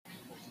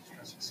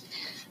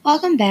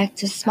Welcome back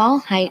to Small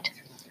Height,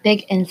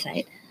 Big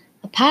Insight,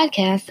 a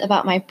podcast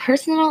about my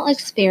personal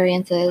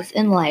experiences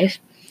in life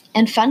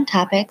and fun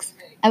topics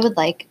I would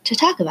like to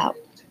talk about.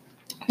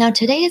 Now,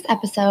 today's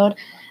episode,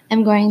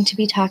 I'm going to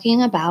be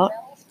talking about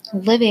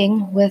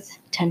living with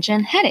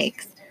tension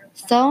headaches.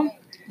 So,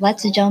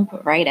 let's jump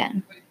right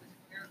in.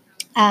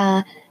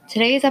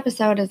 Today's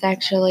episode is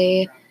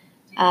actually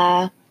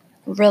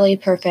really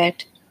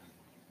perfect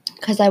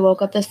because I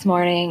woke up this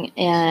morning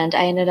and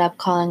I ended up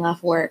calling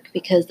off work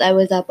because I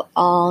was up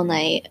all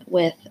night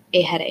with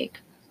a headache.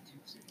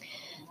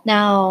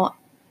 Now,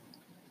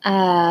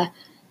 I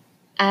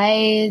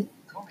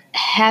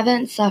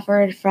haven't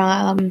suffered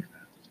from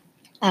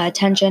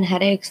tension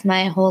headaches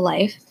my whole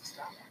life,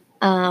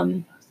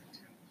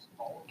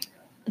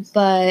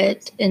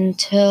 but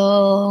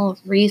until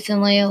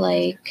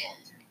recently,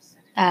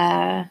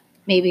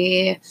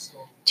 maybe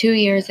 2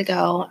 years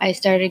ago, I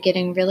started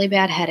getting really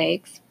bad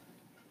headaches,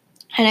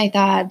 and I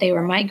thought they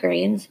were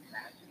migraines.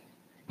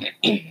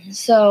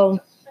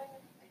 So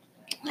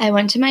I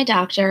went to my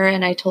doctor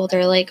and I told her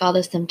all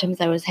the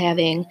symptoms I was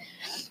having,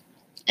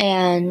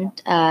 and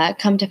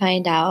come to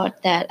find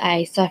out that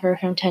I suffer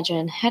from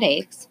tension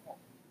headaches.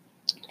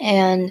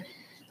 And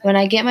when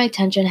I get my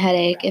tension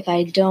headache, if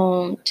I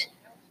don't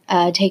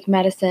take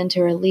medicine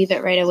to relieve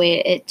it right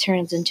away, it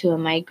turns into a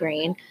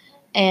migraine.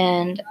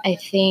 And I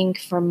think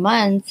for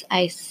months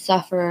I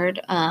suffered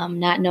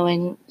not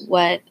knowing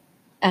what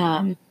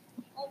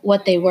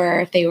they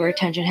were, if they were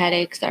tension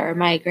headaches or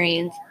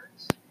migraines,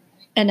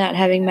 and not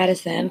having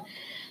medicine.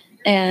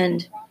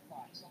 And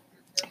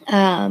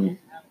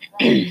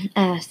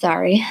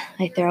sorry,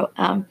 my throat.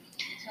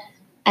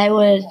 I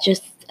would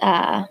just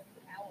I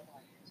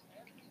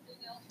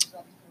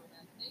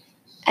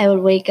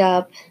would wake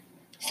up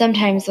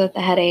sometimes with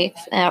the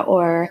headaches,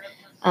 or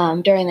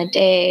during the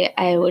day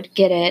I would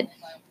get it,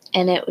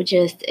 and it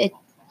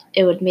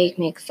would make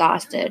me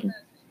exhausted.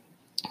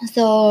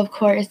 So of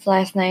course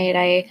last night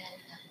I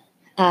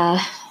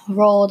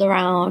rolled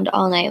around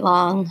all night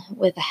long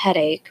with a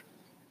headache,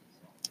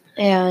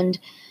 and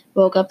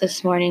woke up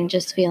this morning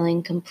just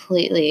feeling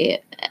completely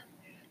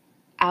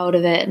out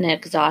of it and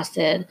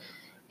exhausted.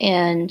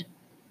 And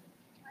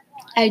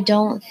I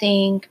don't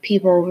think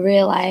people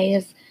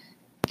realize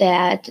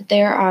that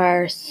there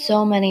are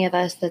so many of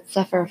us that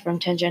suffer from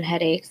tension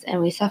headaches,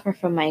 and we suffer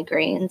from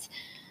migraines.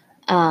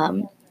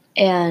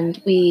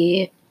 And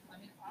we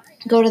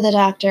go to the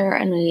doctor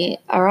and we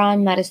are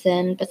on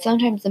medicine, but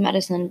sometimes the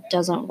medicine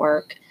doesn't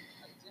work.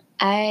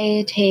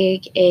 I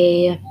take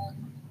a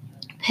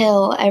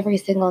pill every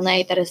single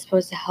night that is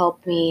supposed to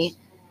help me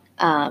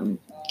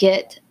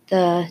get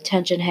the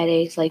tension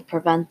headaches,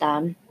 prevent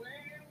them.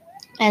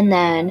 And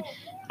then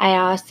I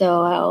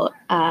also,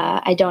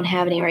 I don't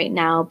have any right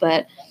now,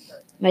 but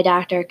my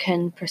doctor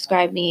can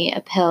prescribe me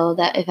a pill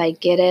that if I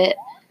get it,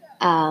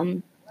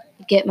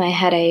 get my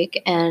headache,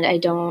 and I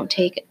don't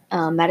take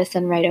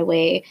medicine right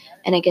away,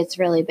 and it gets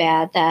really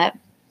bad, that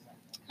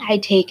I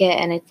take it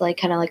and it's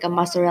kind of like a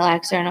muscle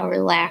relaxer, and it'll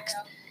relax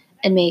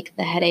and make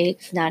the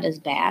headaches not as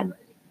bad.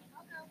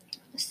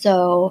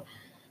 So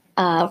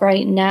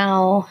right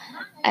now,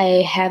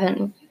 I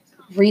haven't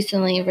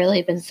recently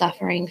really been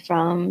suffering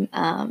from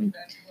my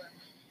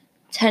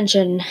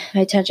tension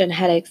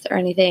headaches or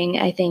anything.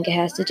 I think it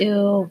has to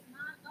do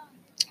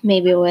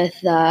maybe with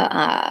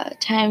the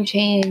time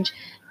change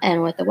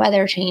and with the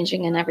weather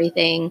changing and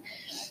everything.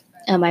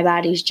 My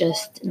body's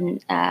just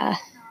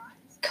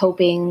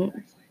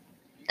coping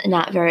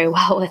not very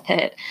well with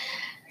it.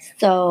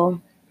 So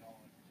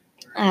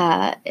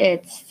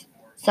it's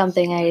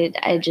something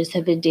I just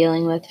have been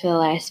dealing with for the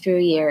last few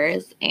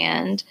years,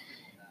 and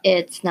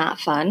it's not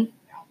fun.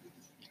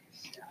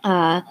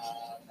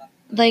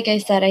 Like I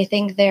said, I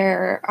think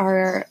there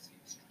are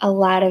a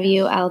lot of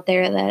you out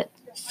there that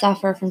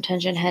suffer from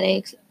tension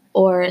headaches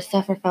or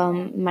suffer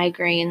from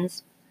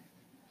migraines.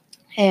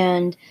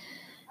 And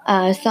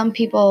some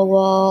people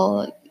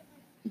will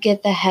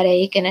get the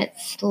headache and it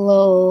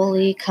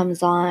slowly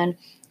comes on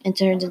and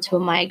turns into a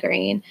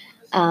migraine.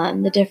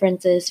 The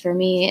difference is for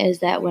me is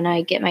that when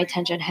I get my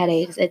tension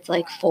headaches, it's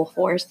full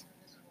force.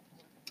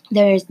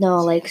 There's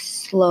no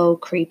slow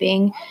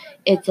creeping.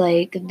 It's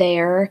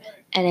there,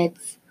 and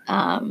it's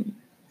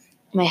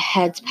my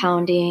head's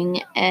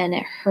pounding and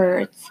it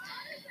hurts.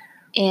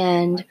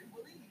 And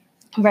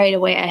right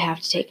away I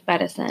have to take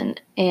medicine.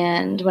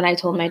 And when I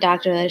told my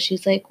doctor that,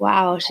 she's like,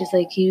 wow, she's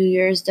like,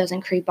 yours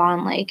doesn't creep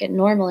on like it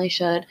normally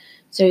should.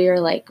 So you're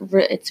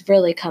it's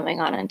really coming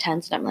on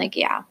intense. And I'm like,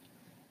 yeah.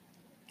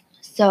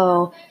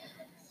 So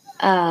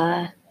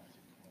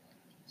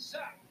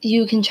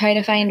you can try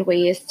to find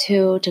ways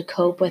to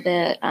cope with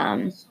it.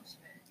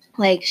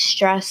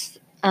 Stress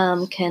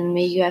can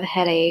make you have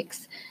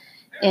headaches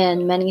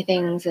and many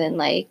things, and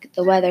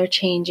the weather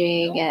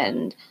changing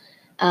and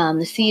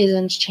the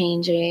seasons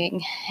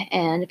changing,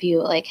 and if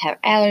you have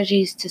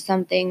allergies to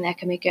something, that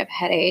can make you have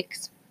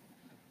headaches.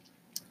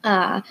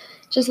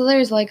 Just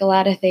there's a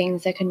lot of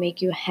things that can make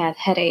you have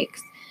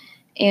headaches.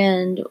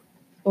 And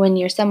when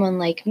you're someone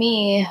like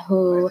me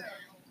who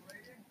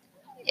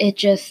it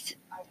just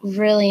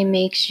really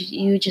makes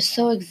you just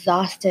so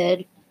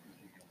exhausted,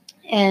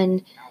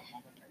 and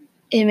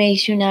it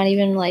makes you not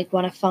even like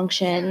want to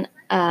function.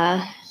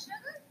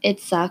 It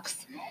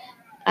sucks.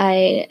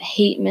 I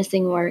hate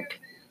missing work.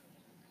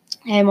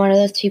 I'm one of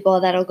those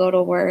people that'll go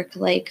to work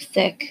like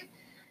sick,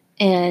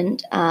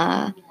 and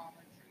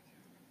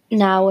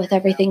now with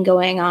everything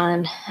going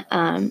on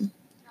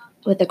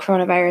with the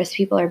coronavirus,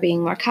 people are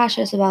being more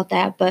cautious about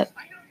that. But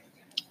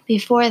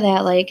before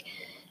that, like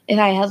if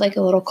I had like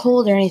a little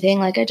cold or anything,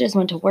 like I just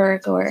went to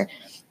work, or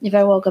if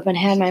I woke up and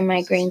had my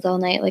migraines all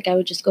night, like I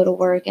would just go to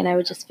work and I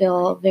would just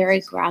feel very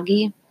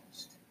groggy.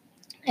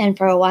 And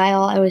for a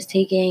while, I was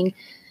taking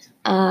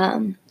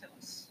my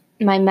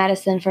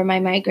medicine for my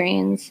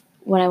migraines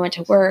when I went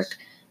to work,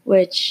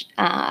 which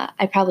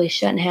I probably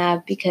shouldn't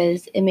have,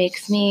 because it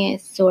makes me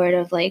sort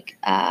of like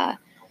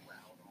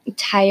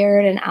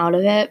tired and out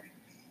of it,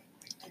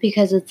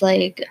 because it's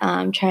like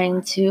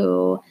trying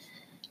to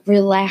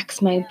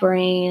relax my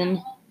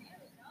brain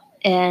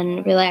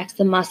and relax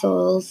the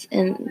muscles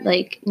and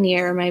like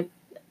near my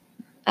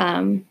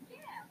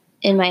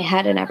in my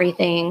head and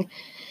everything.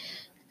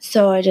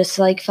 So I just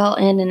like fell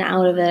in and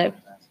out of it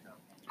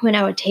when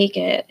I would take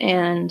it,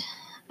 and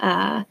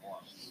uh,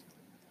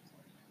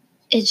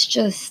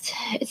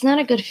 it's not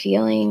a good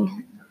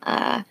feeling.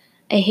 I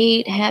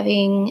hate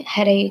having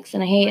headaches,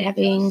 and I hate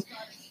having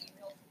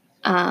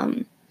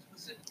um,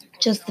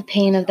 just the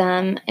pain of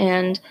them.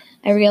 And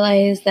I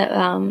realize that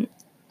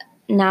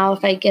now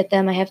if I get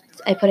them, I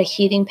put a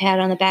heating pad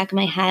on the back of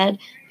my head,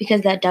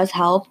 because that does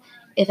help.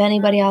 If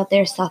anybody out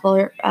there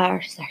suffers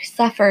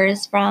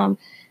from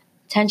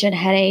tension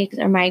headaches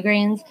or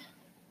migraines,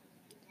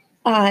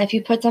 if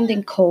you put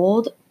something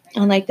cold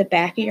on like the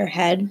back of your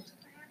head,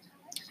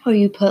 or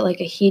you put like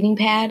a heating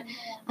pad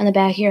on the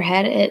back of your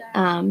head,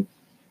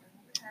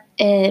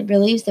 it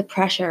relieves the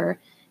pressure,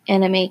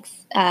 and it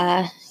makes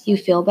you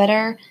feel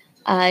better.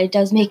 It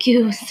does make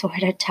you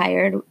sort of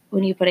tired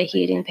when you put a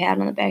heating pad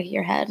on the back of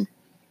your head.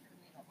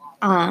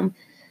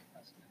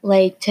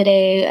 Like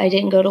today, I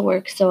didn't go to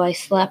work, so I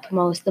slept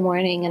most of the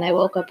morning, and I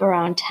woke up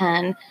around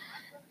 10,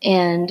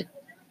 and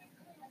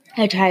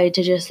I tried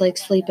to just like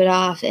sleep it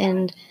off,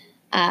 and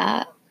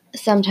uh,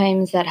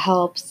 sometimes that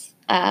helps.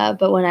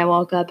 But when I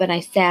woke up and I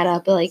sat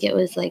up, like it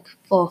was like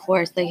full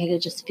force, like I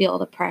could just feel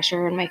the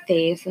pressure in my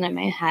face and in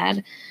my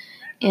head,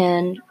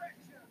 and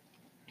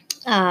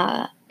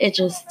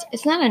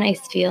it's not a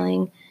nice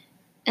feeling.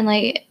 And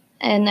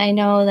I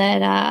know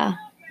that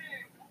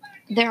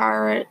there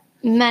are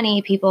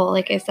many people,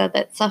 like I said,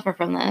 that suffer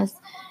from this,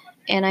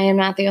 and I am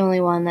not the only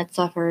one that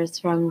suffers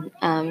from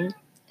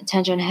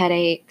tension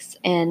headaches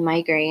and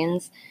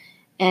migraines.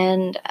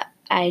 And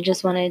I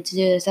just wanted to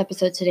do this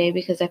episode today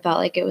because I felt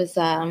like it was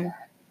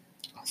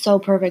so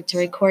perfect to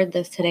record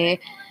this today,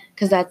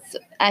 because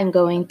I'm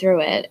going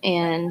through it,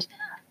 and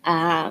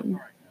um,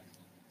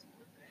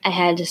 I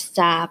had to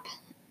stop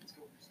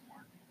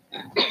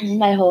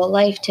my whole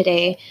life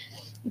today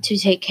to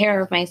take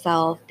care of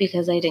myself,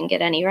 because I didn't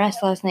get any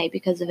rest last night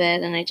because of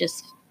it, and I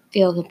just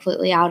feel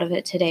completely out of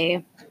it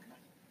today.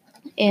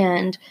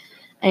 And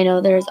I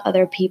know there's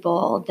other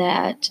people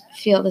that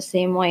feel the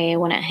same way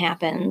when it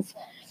happens.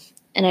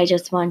 And I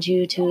just want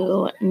you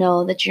to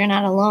know that you're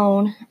not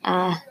alone.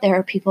 There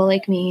are people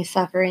like me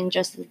suffering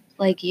just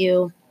like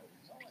you,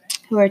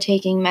 who are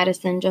taking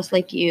medicine just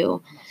like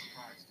you.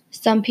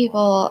 Some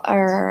people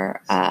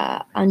are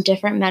on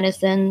different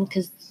medicine,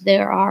 because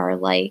there are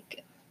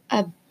like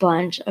a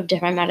bunch of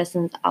different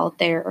medicines out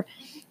there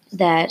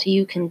that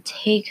you can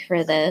take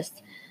for this.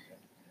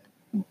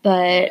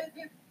 But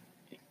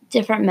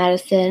different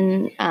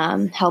medicine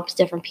helps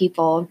different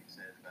people.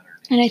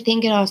 And I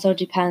think it also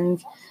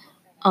depends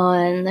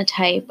on the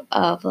type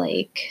of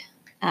like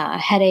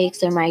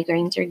headaches or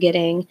migraines you're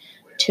getting,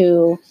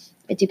 too.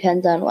 It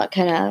depends on what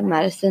kind of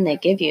medicine they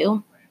give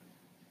you.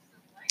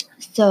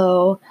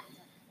 So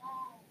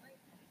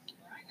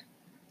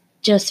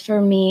just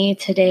for me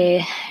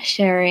today,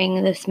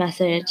 sharing this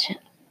message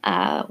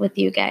with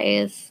you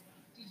guys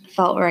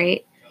felt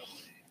right.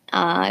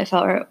 It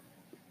felt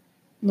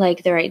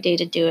like the right day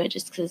to do it,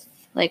 just because,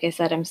 like I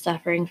said, I'm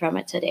suffering from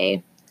it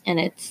today, and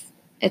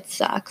it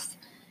sucks.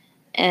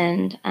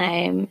 And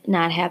I'm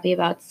not happy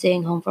about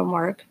staying home from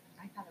work.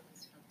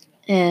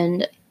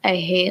 And I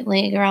hate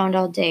laying around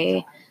all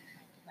day.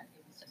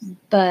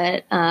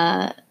 But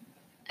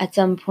at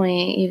some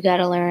point, you've got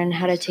to learn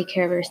how to take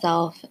care of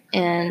yourself.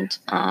 And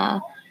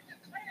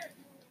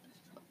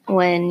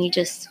when you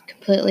just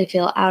completely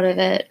feel out of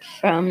it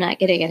from not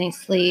getting any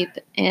sleep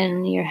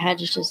and your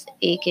head is just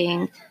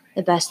aching,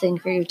 the best thing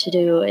for you to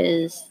do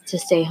is to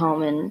stay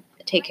home and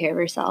take care of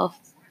yourself.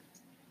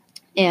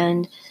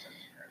 And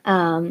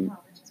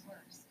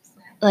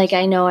like,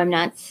 I know I'm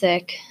not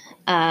sick.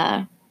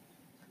 My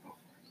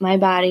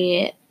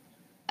body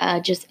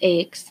just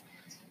aches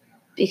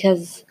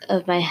because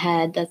of my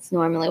head. That's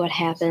normally what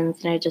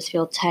happens. And I just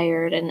feel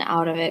tired and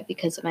out of it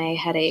because of my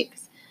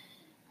headaches.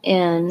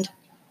 And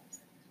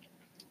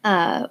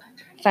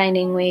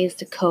finding ways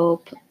to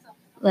cope,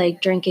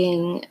 like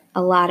drinking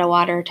a lot of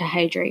water to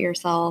hydrate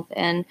yourself,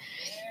 and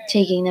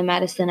taking the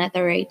medicine at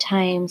the right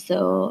time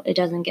so it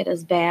doesn't get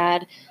as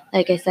bad.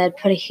 Like I said,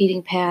 put a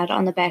heating pad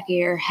on the back of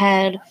your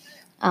head,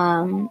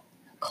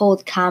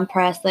 cold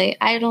compress. Like,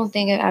 I don't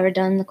think I've ever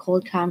done the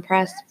cold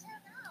compress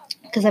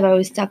because I've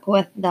always stuck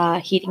with the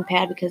heating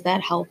pad because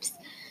that helps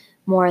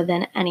more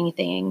than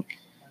anything.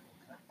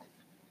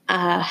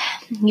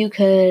 You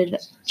could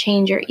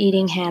change your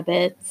eating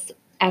habits,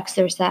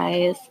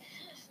 exercise.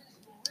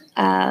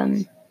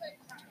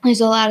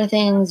 There's a lot of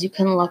things you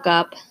can look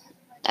up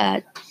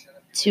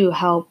to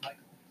help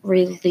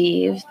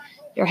relieve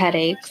your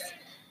headaches.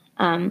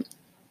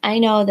 I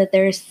know that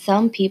there's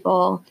some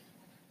people,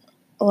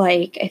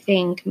 like I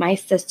think my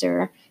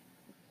sister,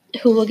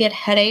 who will get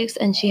headaches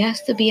and she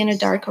has to be in a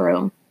dark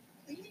room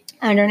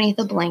underneath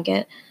a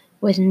blanket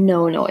with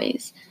no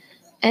noise.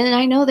 And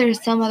I know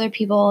there's some other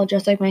people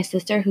just like my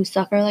sister who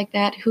suffer like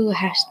that, who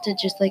has to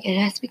just like, it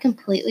has to be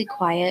completely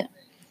quiet.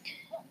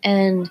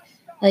 And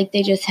like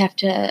they just have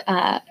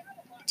to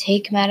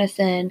take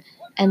medicine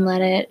and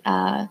let it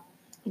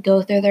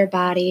go through their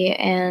body,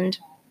 and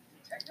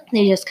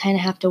they just kind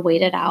of have to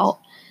wait it out.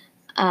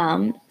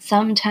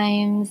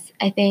 Sometimes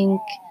I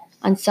think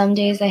on some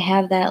days I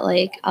have that,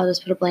 like, I'll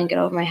just put a blanket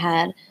over my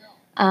head.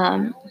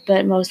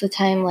 But most of the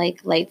time, like,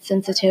 light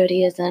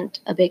sensitivity isn't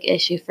a big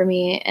issue for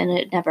me, and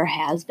it never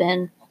has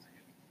been.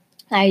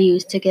 I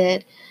used to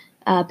get,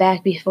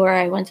 back before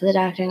I went to the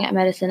doctor and got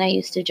medicine, I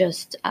used to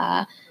just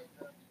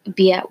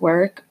be at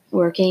work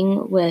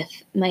working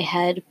with my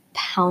head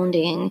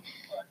pounding,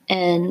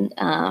 and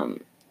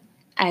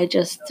I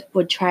just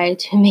would try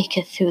to make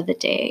it through the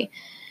day.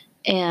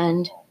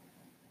 And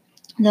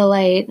the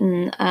light,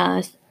 and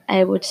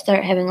I would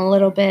start having a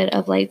little bit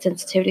of light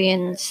sensitivity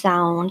and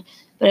sound,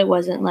 but it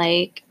wasn't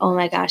like, oh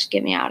my gosh,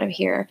 get me out of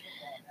here.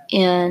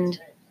 And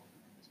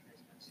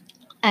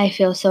I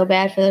feel so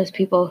bad for those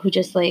people who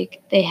just,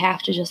 like, they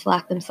have to just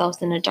lock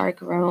themselves in a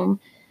dark room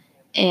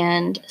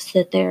and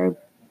sit there,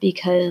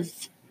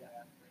 because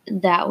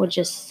that would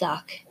just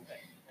suck.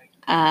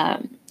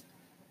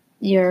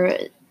 You're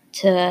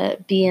to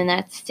be in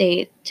that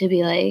state, to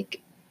be like,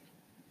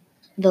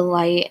 the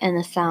light and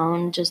the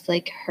sound just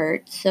like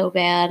hurts so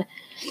bad.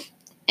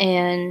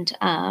 And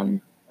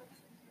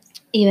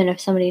even if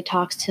somebody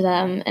talks to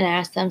them and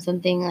asks them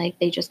something, like,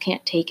 they just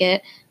can't take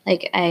it.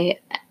 Like,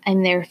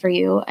 I'm there for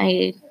you.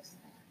 I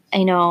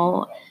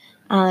know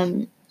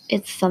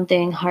it's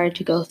something hard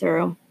to go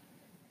through.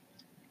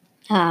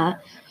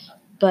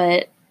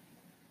 But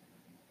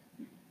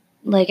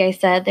like I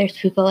said, there's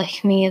people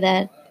like me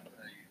that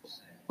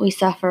we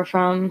suffer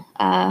from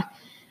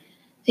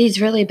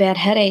these really bad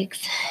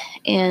headaches,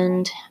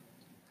 and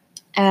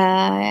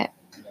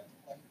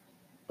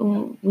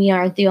we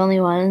aren't the only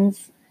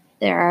ones.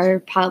 There are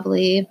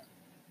probably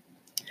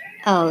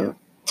a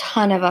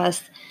ton of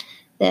us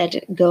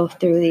that go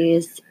through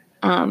these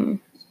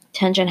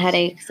tension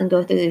headaches and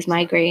go through these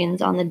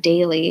migraines on the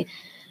daily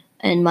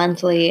and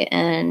monthly,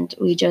 and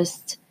we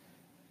just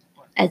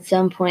at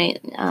some point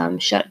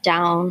shut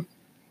down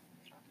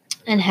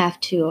and have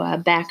to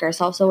back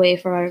ourselves away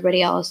from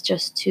everybody else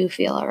just to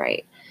feel all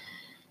right.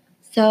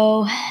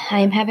 So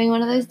I'm having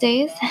one of those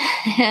days,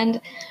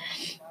 and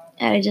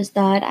I just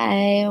thought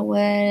I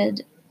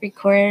would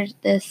record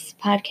this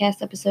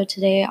podcast episode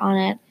today on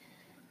it,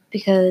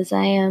 because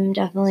I am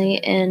definitely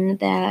in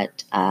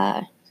that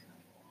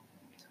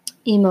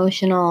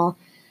emotional,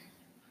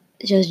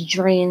 just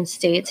drained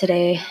state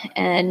today,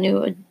 and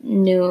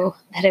knew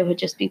that it would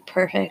just be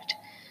perfect.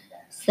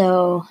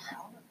 So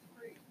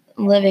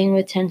living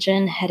with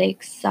tension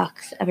headaches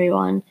sucks,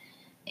 everyone.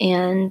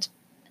 And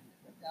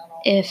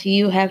if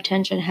you have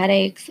tension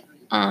headaches,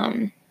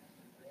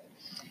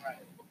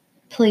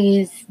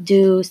 please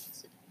do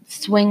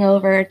swing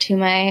over to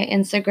my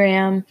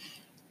Instagram.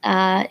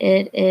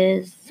 It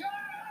is,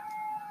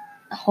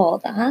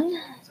 hold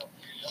on,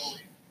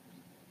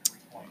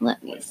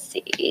 let me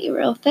see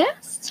real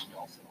fast,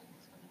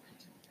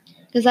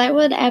 because I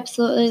would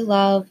absolutely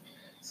love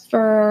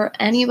for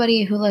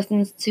anybody who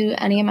listens to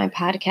any of my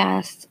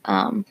podcasts.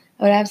 I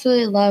would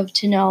absolutely love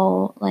to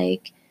know,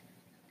 like,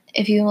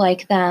 if you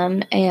like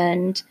them,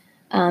 and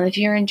if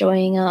you're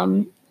enjoying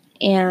them,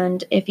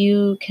 and if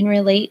you can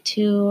relate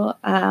to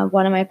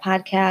one of my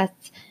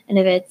podcasts, and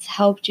if it's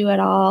helped you at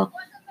all,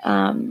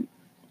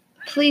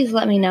 please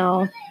let me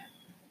know,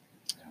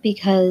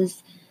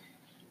 because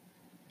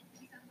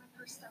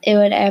I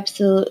would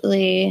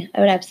absolutely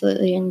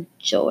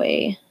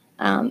enjoy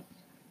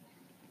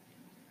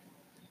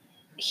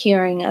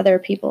hearing other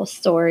people's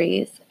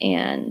stories,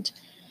 and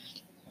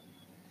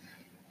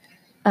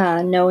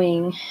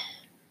knowing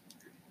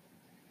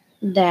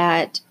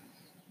that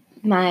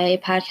my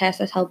podcast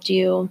has helped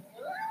you,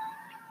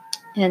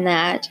 and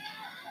that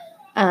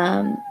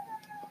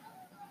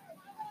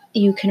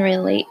you can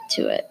relate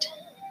to it.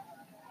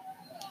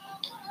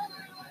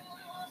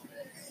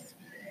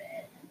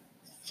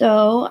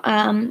 So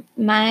if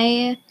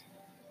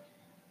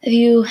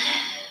you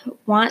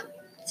want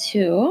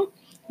to,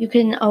 you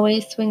can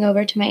always swing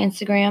over to my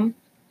Instagram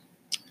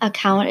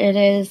account. It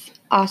is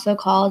also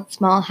called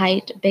Small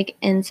Height Big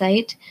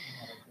Insight.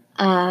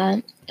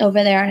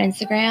 over there on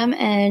Instagram,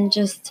 and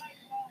just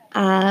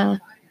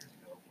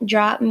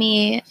drop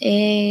me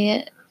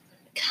a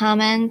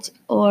comment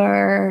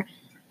or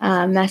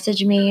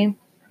message me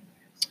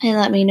and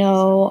let me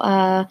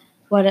know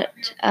what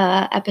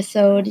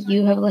episode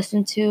you have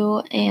listened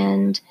to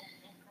and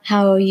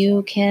how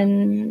you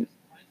can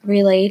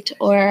relate,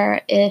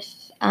 or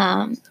if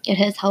it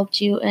has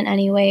helped you in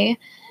any way.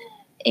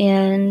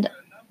 And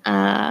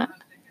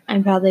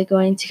I'm probably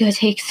going to go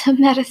take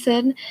some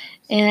medicine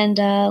and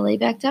lay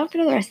back down for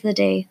the rest of the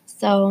day.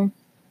 So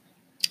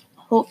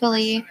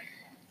hopefully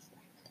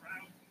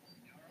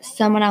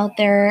someone out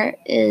there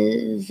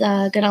is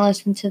going to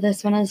listen to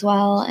this one as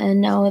well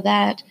and know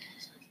that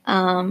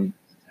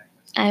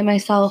I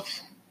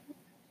myself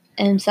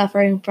am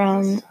suffering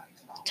from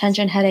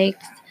tension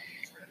headaches.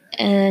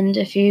 And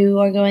if you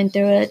are going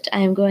through it, I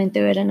am going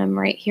through it, and I'm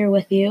right here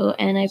with you.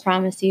 And I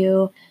promise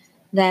you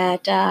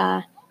that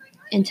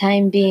in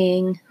time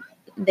being,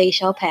 they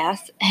shall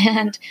pass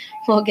and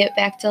we'll get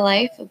back to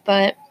life.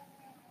 But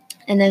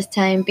in this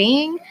time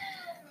being,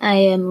 I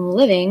am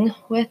living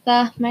with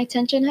my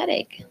tension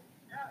headache.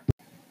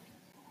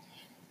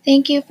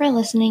 Thank you for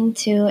listening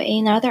to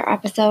another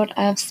episode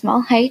of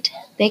Small Height,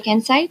 Big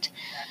Insight.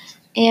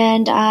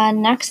 And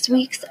next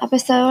week's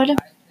episode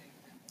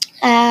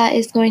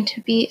is going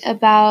to be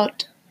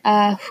about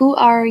who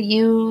are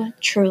you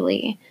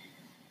truly?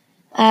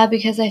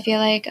 Because I feel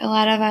like a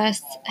lot of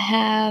us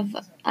have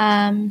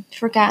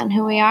forgotten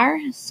who we are.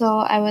 So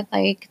I would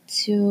like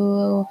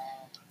to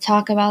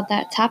talk about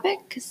that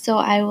topic. So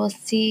I will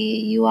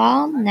see you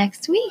all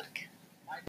next week.